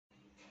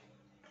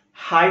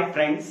Hi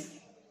friends,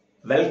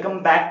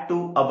 welcome back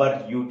to our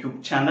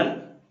YouTube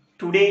channel.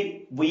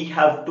 Today we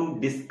have to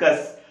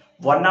discuss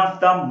one of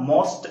the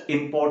most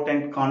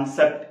important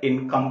concept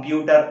in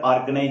computer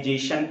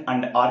organization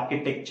and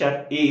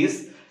architecture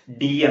is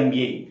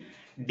DMA.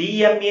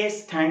 DMA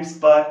stands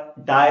for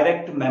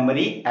Direct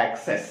Memory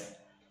Access.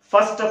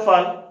 First of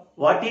all,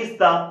 what is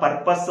the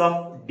purpose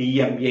of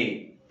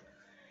DMA?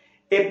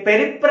 A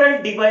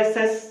peripheral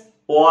devices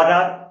or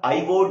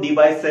IO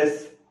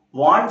devices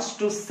wants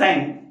to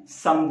send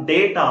some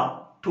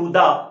data to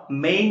the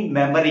main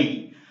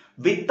memory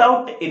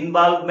without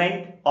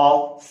involvement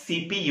of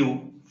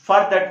CPU.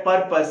 For that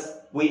purpose,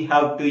 we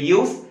have to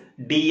use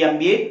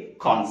DMA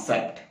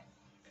concept.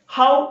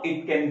 How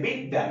it can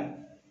be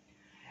done?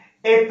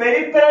 A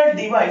peripheral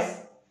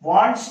device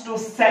wants to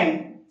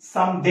send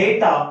some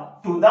data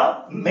to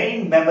the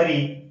main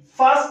memory.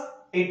 First,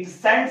 it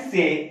sends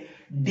a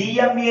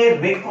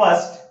DMA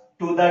request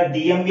to the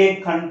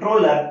DMA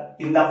controller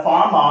in the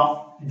form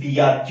of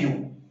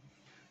DRQ.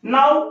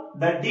 Now,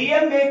 the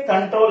DMA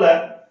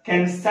controller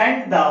can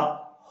send the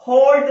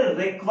hold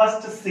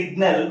request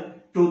signal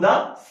to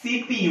the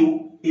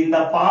CPU in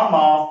the form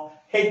of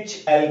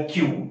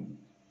HLQ.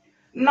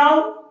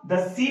 Now, the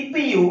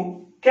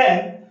CPU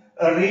can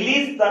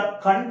release the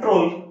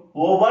control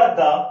over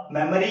the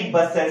memory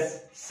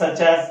buses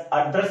such as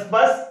address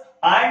bus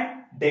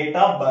and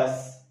data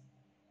bus.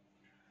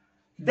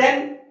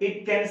 Then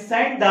it can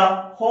send the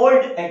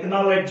hold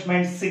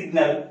acknowledgement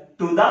signal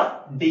to the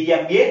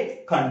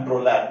DMA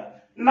controller.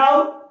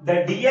 Now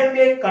the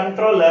DMA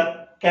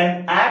controller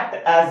can act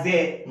as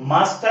a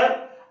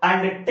master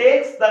and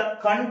takes the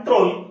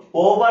control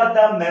over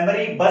the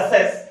memory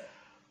buses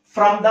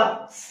from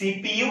the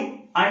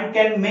CPU and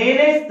can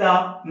manage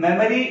the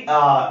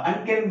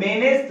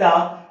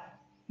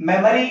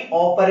memory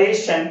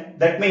operation,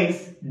 that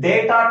means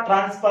data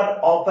transfer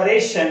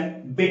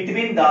operation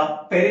between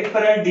the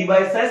peripheral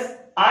devices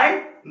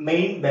and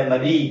main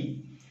memory.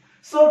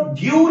 So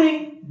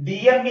during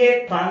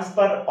DMA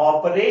transfer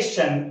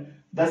operation,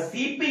 the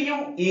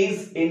CPU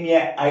is in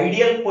an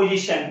ideal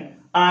position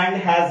and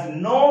has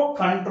no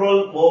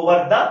control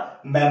over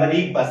the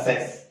memory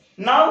buses.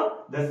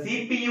 Now the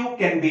CPU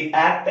can be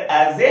act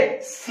as a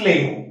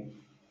slave.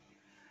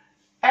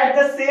 At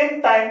the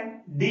same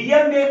time,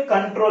 DMA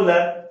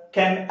controller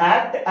can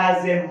act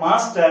as a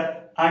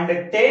master and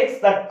takes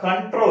the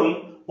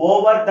control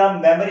over the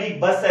memory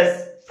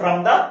buses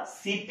from the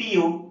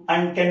CPU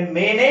and can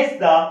manage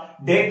the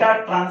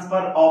data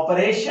transfer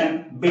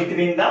operation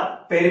between the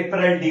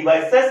peripheral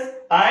devices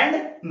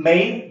and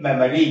main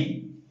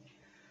memory.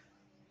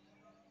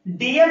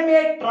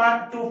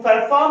 To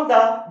perform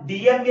the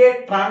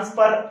DMA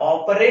transfer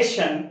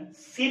operation,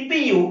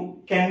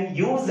 CPU can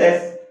use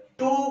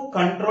two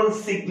control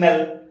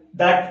signal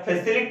that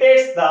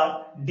facilitates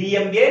the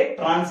DMA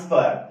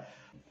transfer.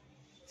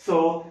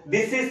 So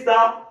this is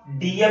the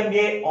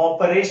DMA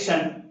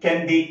operation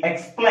can be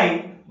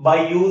explained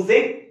by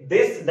using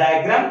this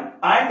diagram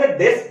and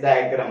this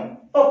diagram.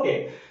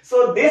 Okay,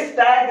 so this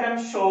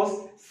diagram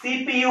shows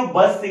CPU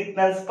bus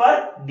signals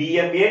for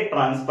DMA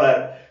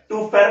transfer.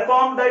 To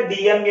perform the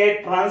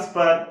DMA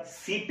transfer,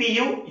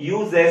 CPU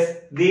uses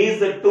these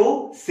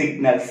two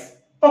signals.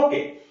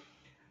 Okay,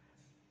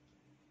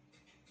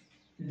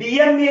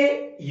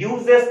 DMA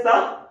uses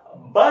the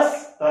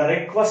bus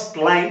request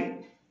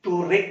line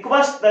to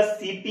request the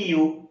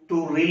CPU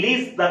to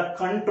release the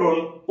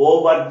control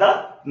over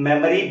the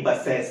memory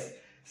buses.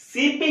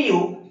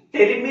 CPU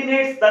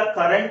terminates the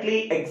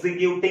currently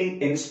executing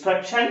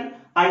instruction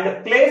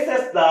and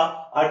places the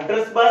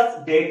address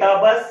bus, data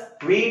bus,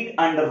 read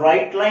and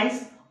write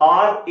lines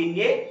are in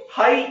a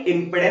high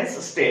impedance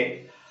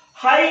state.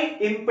 High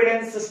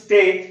impedance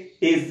state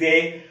is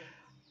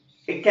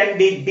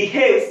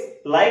behaves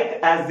like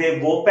as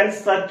a open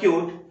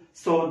circuit.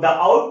 So the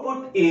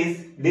output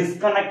is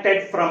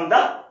disconnected from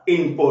the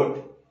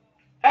input.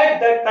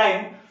 At that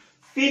time,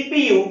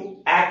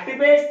 CPU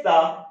activates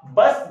the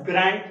bus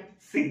grant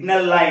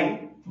signal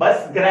line,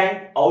 bus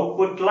grant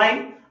output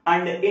line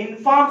and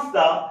informs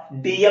the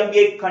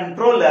DMA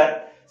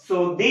controller.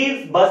 So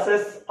these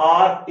buses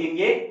are in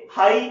a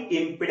high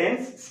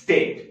impedance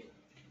state.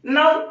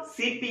 Now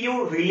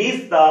CPU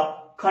release the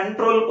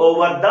control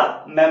over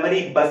the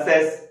memory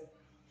buses.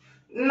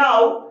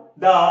 Now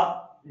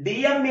the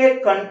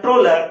DMA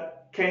controller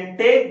can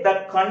take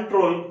the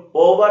control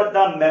over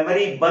the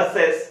memory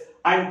buses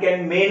and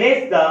can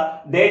manage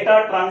the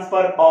data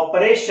transfer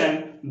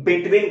operation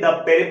between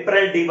the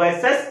peripheral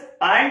devices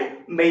and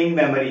main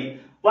memory.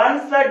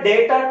 Once the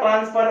data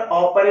transfer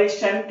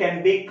operation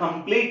can be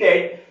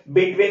completed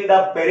between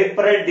the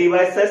peripheral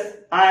devices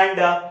and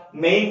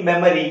main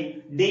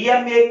memory,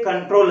 DMA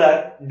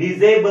controller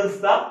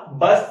disables the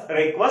bus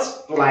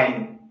request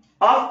line.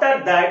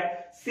 After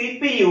that,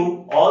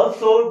 CPU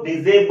also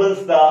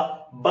disables the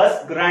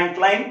bus grant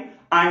line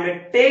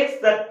and takes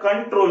the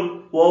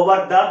control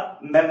over the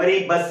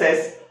memory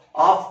buses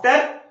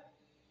after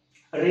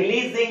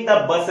releasing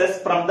the buses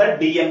from the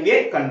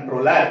DMA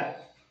controller.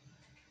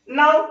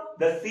 Now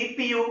the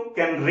CPU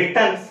can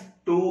return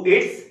to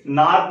its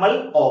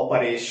normal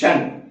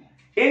operation.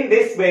 In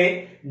this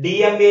way,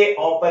 DMA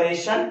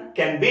operation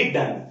can be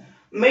done.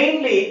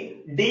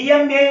 Mainly,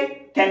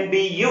 DMA can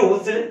be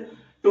used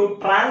to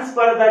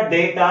transfer the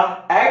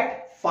data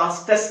at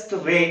fastest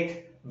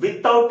rate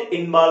without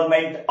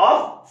involvement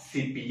of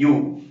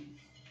CPU.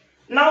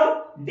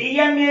 Now,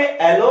 DMA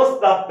allows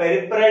the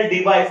peripheral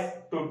device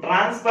to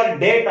transfer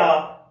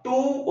data to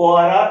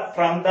or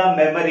from the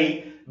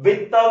memory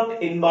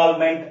without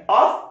involvement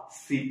of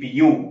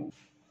CPU.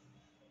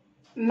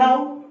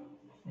 Now,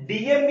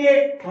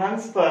 DMA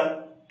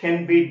transfer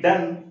can be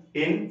done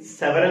in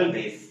several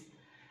ways.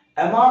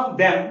 Among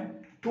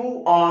them,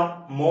 two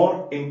are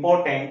more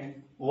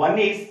important. One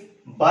is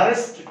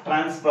burst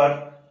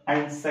transfer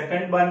and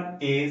second one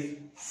is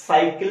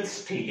cycle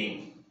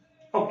stealing.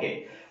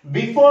 Okay,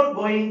 before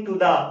going to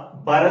the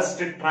burst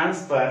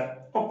transfer,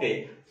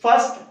 okay,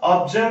 first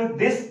observe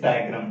this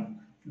diagram.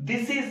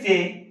 This is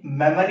a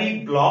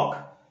memory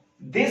block.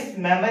 This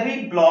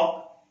memory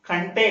block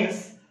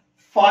contains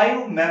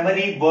 5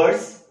 memory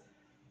words.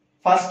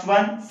 First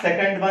one,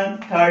 second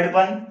one, third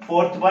one,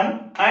 fourth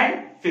one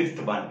and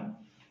fifth one.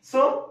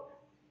 So,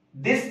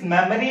 this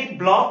memory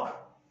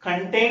block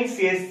contains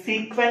a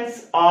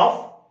sequence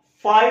of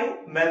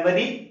 5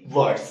 memory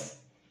words.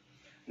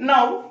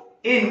 Now,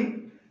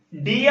 in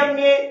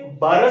DMA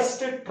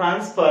burst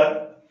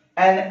transfer,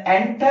 an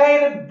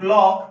entire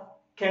block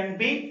can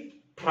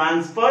be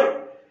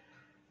transferred.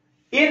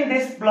 In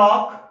this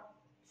block,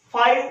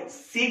 5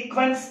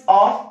 sequence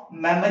of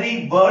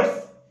memory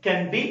words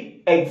can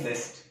be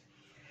exist.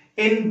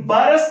 In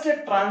burst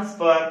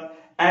transfer,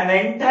 an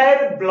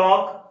entire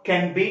block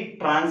can be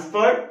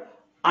transferred.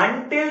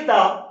 Until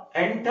the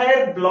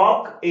entire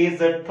block is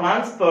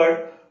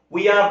transferred,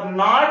 we are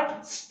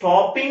not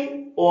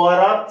stopping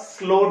or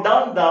slow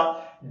down the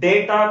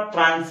data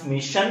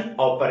transmission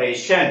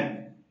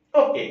operation.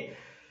 Okay.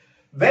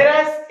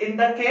 Whereas in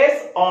the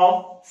case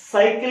of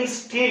cycle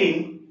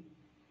stealing,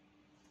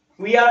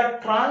 we are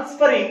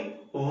transferring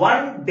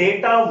one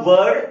data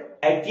word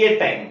at a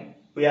time.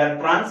 We are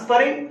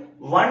transferring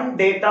one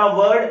data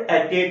word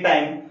at a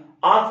time.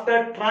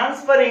 After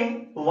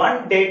transferring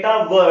one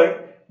data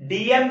word,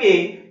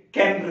 DMA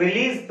can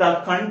release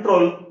the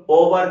control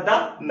over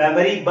the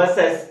memory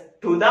buses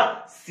to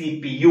the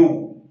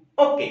CPU.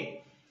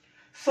 Okay.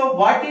 So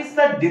what is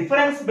the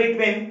difference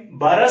between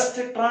burst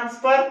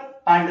transfer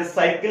and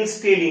cycle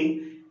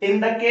stealing?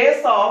 In the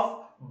case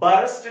of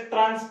burst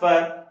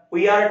transfer,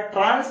 we are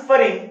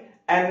transferring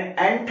an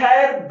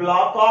entire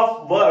block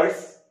of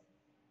words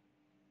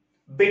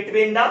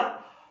between the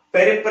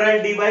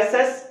peripheral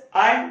devices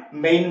and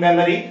main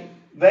memory.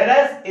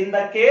 Whereas in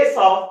the case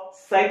of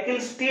cycle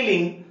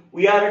stealing,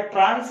 we are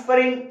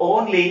transferring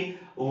only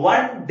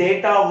one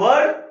data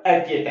word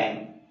at a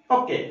time.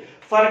 Okay.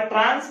 For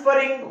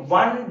transferring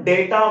one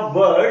data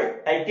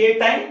word at a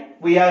time,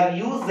 we are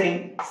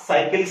using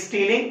cycle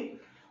stealing.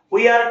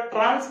 We are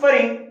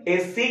transferring a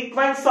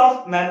sequence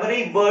of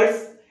memory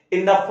words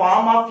in the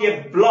form of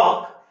a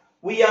block.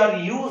 We are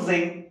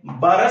using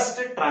burst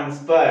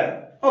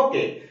transfer.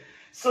 Okay.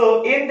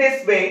 So in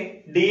this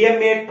way,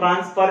 DMA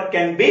transfer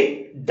can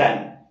be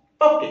done.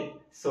 Okay.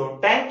 So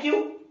thank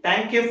you.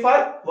 Thank you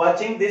for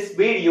watching this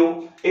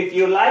video. If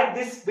you like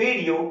this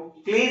video,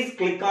 please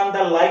click on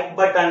the like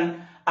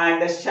button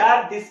and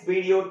share this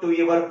video to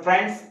your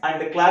friends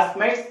and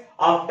classmates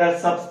after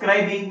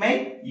subscribing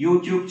my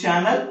YouTube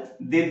channel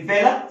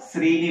DIVVELA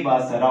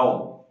SRINIVASA.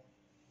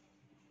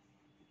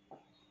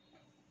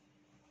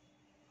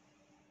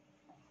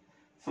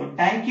 So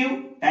thank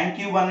you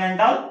one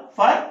and all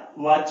for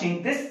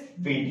watching this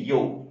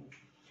video.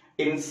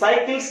 In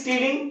cycle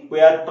stealing, we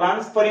are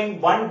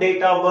transferring one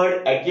data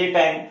word at a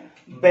time,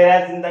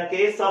 whereas in the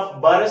case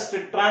of burst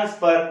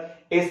transfer,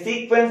 a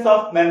sequence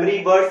of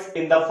memory words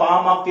in the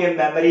form of a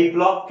memory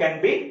block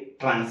can be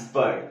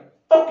transferred.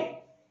 Okay.